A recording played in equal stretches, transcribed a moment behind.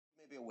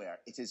aware,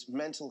 it is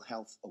Mental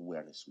Health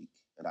Awareness Week,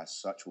 and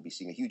as such, we'll be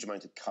seeing a huge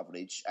amount of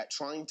coverage at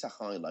trying to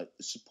highlight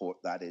the support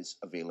that is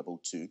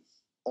available to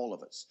all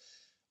of us.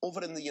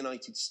 Over in the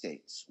United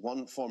States,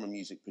 one former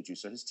music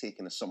producer has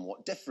taken a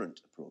somewhat different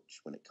approach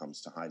when it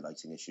comes to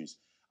highlighting issues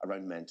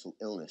around mental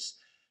illness.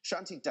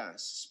 Shanti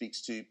Das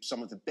speaks to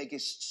some of the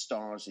biggest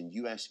stars in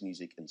US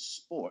music and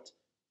sport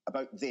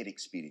about their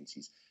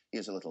experiences.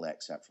 Here's a little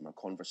excerpt from our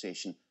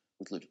conversation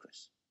with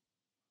Ludacris.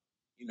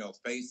 You know,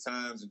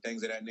 FaceTimes and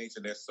things of that nature,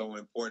 they're so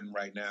important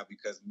right now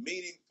because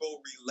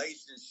meaningful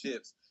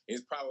relationships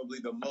is probably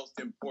the most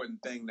important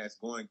thing that's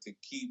going to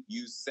keep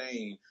you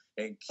sane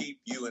and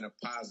keep you in a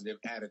positive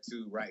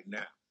attitude right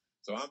now.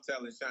 So I'm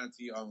telling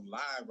Shanti on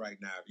live right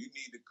now, if you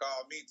need to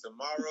call me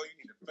tomorrow, you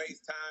need to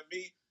FaceTime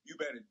me, you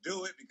better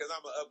do it because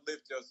I'm going to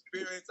uplift your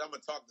spirits. I'm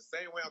going to talk the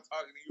same way I'm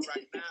talking to you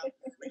right now.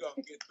 We're going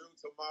to get through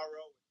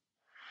tomorrow.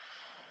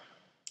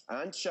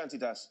 And Shanti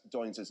Das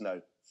joins us now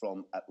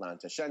from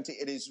Atlanta. Shanti,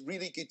 it is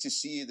really good to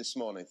see you this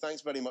morning.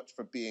 Thanks very much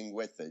for being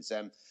with us.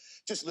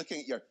 Just looking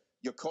at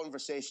your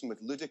conversation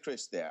with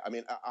Ludacris there, I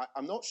mean,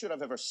 I'm not sure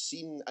I've ever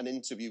seen an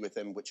interview with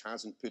him which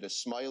hasn't put a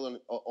smile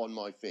on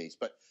my face.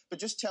 But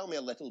just tell me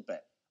a little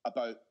bit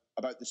about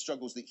the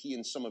struggles that he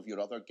and some of your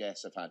other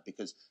guests have had,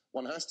 because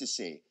one has to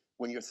say,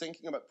 when you're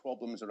thinking about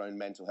problems around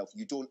mental health,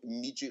 you don't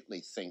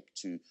immediately think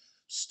to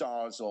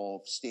stars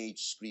of stage,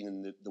 screen,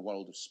 and the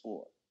world of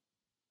sport.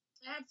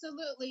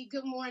 Absolutely.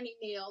 Good morning,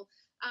 Neil.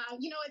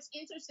 You know, it's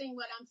interesting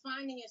what I'm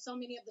finding is so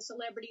many of the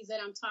celebrities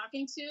that I'm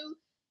talking to,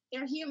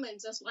 they're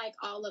humans just like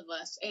all of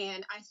us.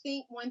 And I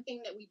think one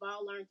thing that we've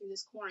all learned through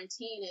this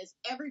quarantine is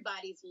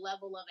everybody's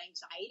level of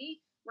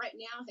anxiety right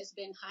now has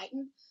been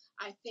heightened.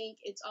 I think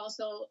it's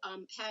also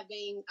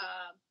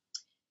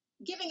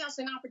giving us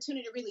an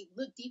opportunity to really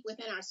look deep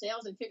within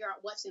ourselves and figure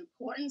out what's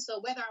important.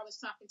 So whether I was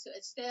talking to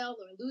Estelle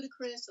or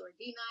Ludacris or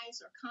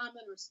D-Nice or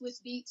Common or Swiss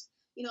Beats,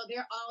 you know,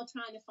 they're all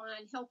trying to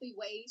find healthy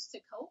ways to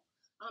cope,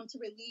 to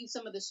relieve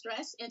some of the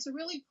stress and to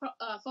really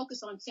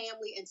focus on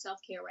family and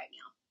self-care right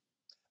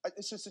now.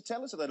 So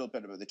tell us a little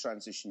bit about the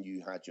transition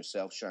you had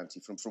yourself,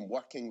 Shanti, from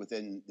working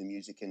within the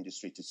music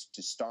industry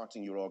to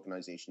starting your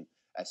organization,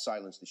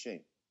 Silence the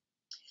Shame.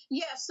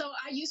 Yeah, so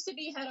I used to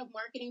be head of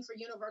marketing for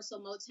Universal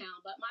Motown,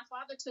 but my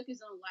father took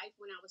his own life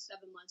when I was 7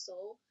 months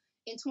old.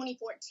 In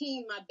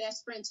 2014, my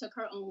best friend took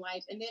her own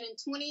life. And then in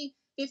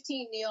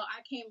 2015, Neil, I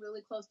came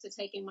really close to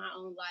taking my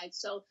own life.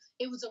 So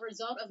it was a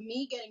result of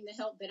me getting the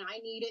help that I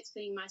needed,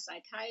 seeing my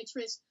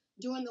psychiatrist,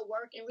 doing the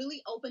work, and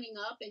really opening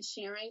up and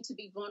sharing to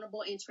be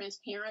vulnerable and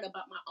transparent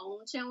about my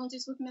own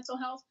challenges with mental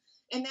health.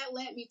 And that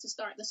led me to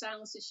start the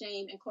Silence the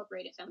Shame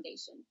Incorporated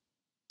Foundation.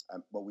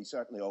 Well, we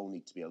certainly all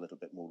need to be a little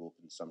bit more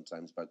open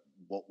sometimes about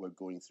what we're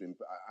going through,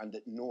 and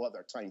at no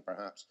other time,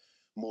 perhaps,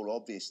 more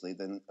obviously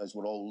than as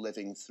we're all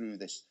living through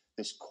this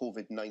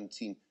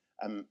COVID-19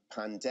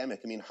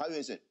 pandemic. I mean, how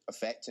is it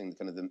affecting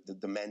kind of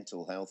the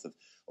mental health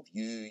of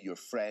you, your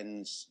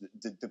friends,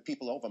 the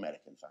people of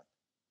America, in fact?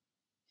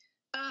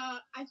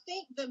 I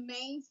think the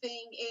main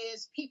thing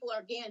is people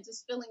are, again,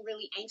 just feeling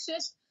really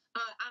anxious.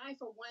 I,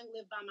 for one,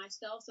 live by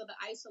myself, so the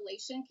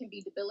isolation can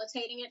be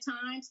debilitating at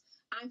times.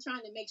 I'm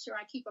trying to make sure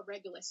I keep a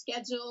regular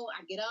schedule.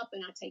 I get up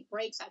and I take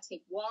breaks. I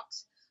take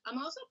walks. I'm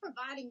also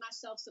providing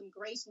myself some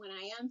grace when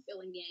I am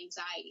feeling the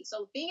anxiety.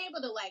 So being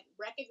able to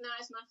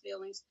recognize my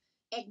feelings,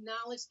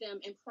 acknowledge them,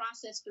 and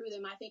process through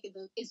them, I think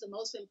is the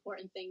most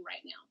important thing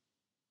right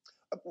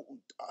now.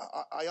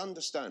 I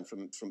understand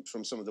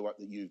from some of the work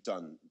that you've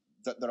done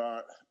that there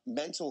are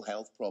mental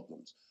health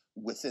problems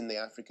within the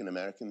African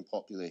American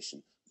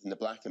population, within the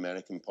Black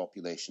American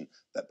population,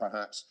 that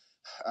perhaps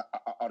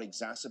are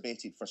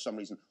exacerbated for some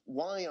reason.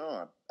 Why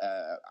are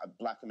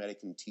Black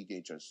American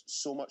teenagers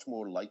so much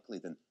more likely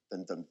than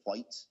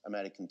white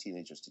American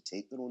teenagers to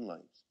take their own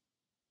lives?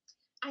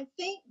 I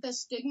think the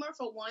stigma,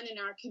 for one, in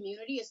our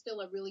community is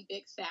still a really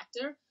big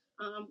factor.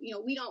 You know,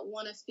 we don't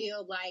want to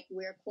feel like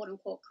we're quote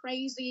unquote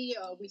crazy,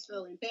 or we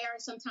feel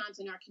embarrassed sometimes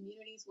in our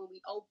communities when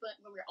we're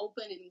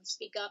open and we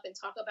speak up and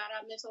talk about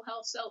our mental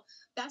health. So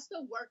that's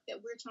the work that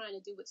we're trying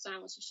to do with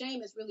Silence the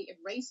Shame, is really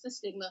erase the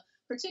stigma,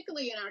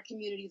 particularly in our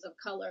communities of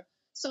color,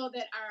 so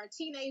that our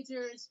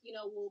teenagers, you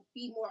know, will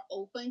be more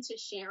open to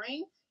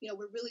sharing. You know,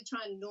 we're really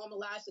trying to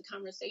normalize the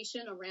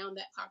conversation around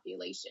that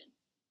population.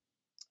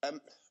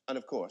 And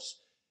of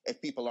course, if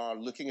people are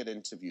looking at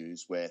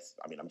interviews with,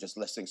 I mean, I'm just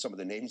listing some of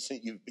the names that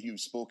you've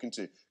spoken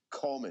to,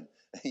 Common,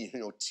 you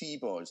know,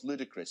 T-Boz,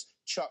 Ludacris,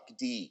 Chuck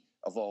D,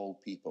 of all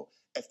people.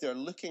 If they're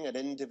looking at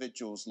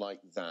individuals like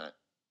that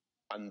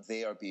and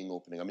they are being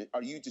opening, I mean,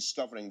 are you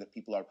discovering that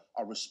people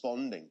are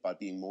responding by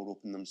being more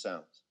open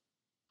themselves?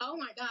 Oh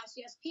my gosh,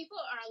 yes. People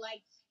are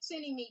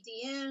sending me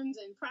DMs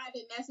and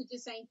private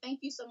messages saying, thank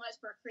you so much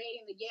for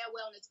creating the Yeah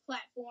Wellness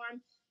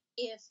platform.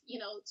 If, you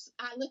know,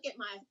 I look at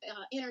my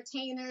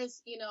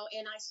entertainers, you know,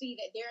 and I see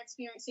that they're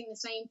experiencing the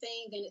same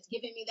thing, then it's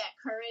giving me that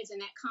courage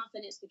and that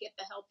confidence to get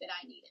the help that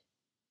I needed.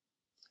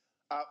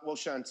 Well,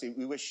 Shanti,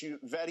 we wish you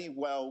very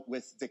well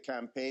with the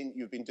campaign.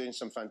 You've been doing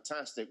some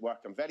fantastic work.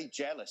 I'm very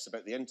jealous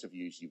about the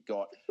interviews you've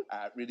got.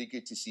 Really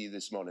good to see you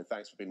this morning.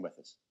 Thanks for being with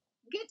us.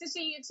 Good to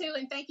see you too,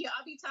 and thank you.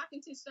 I'll be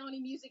talking to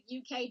Sony Music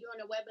UK during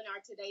a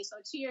webinar today, so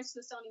cheers to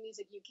Sony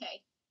Music UK.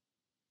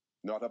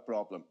 Not a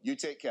problem. You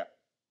take care.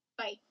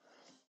 Bye.